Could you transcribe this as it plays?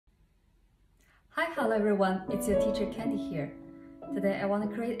Hi, hello everyone, it's your teacher Candy here. Today I want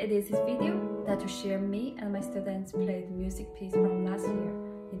to create this video that to share me and my students played music piece from last year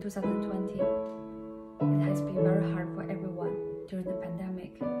in 2020. It has been very hard for everyone during the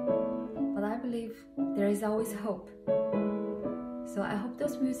pandemic, but I believe there is always hope. So I hope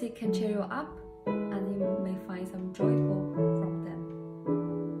those music can cheer you up and you may find some joyful from them.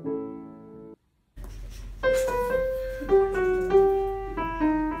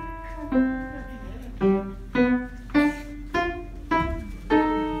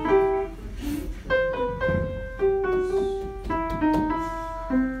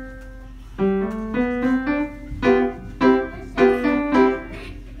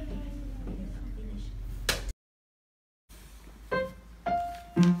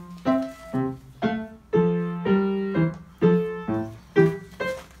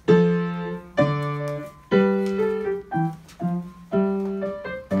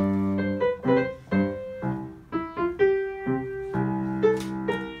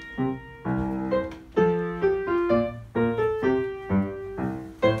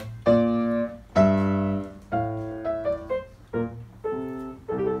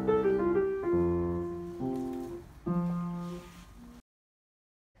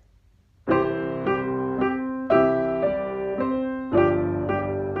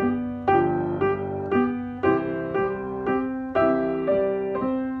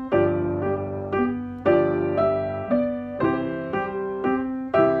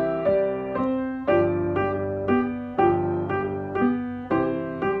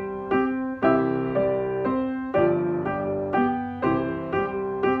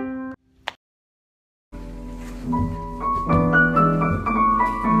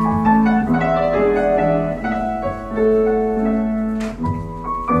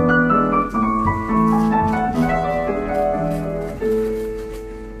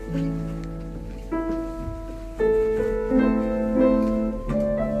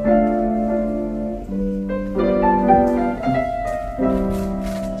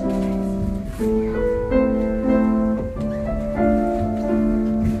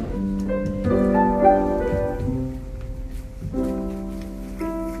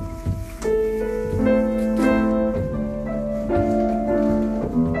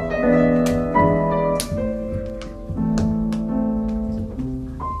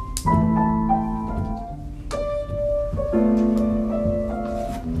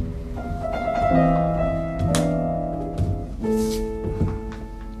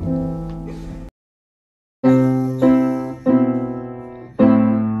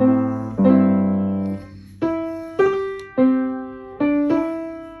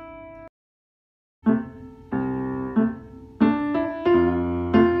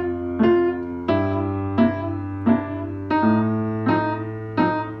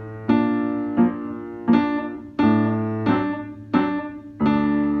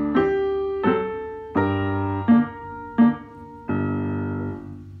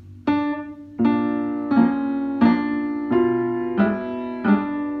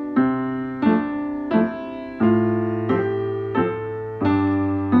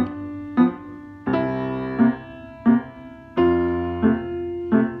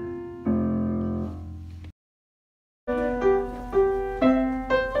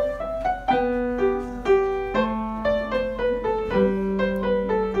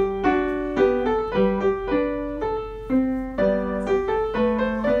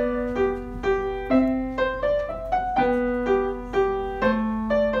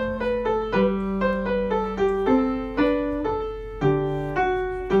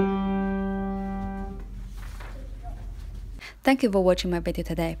 Thank you for watching my video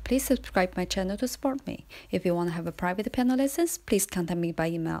today. Please subscribe my channel to support me. If you want to have a private piano lessons, please contact me by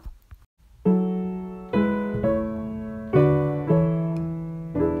email.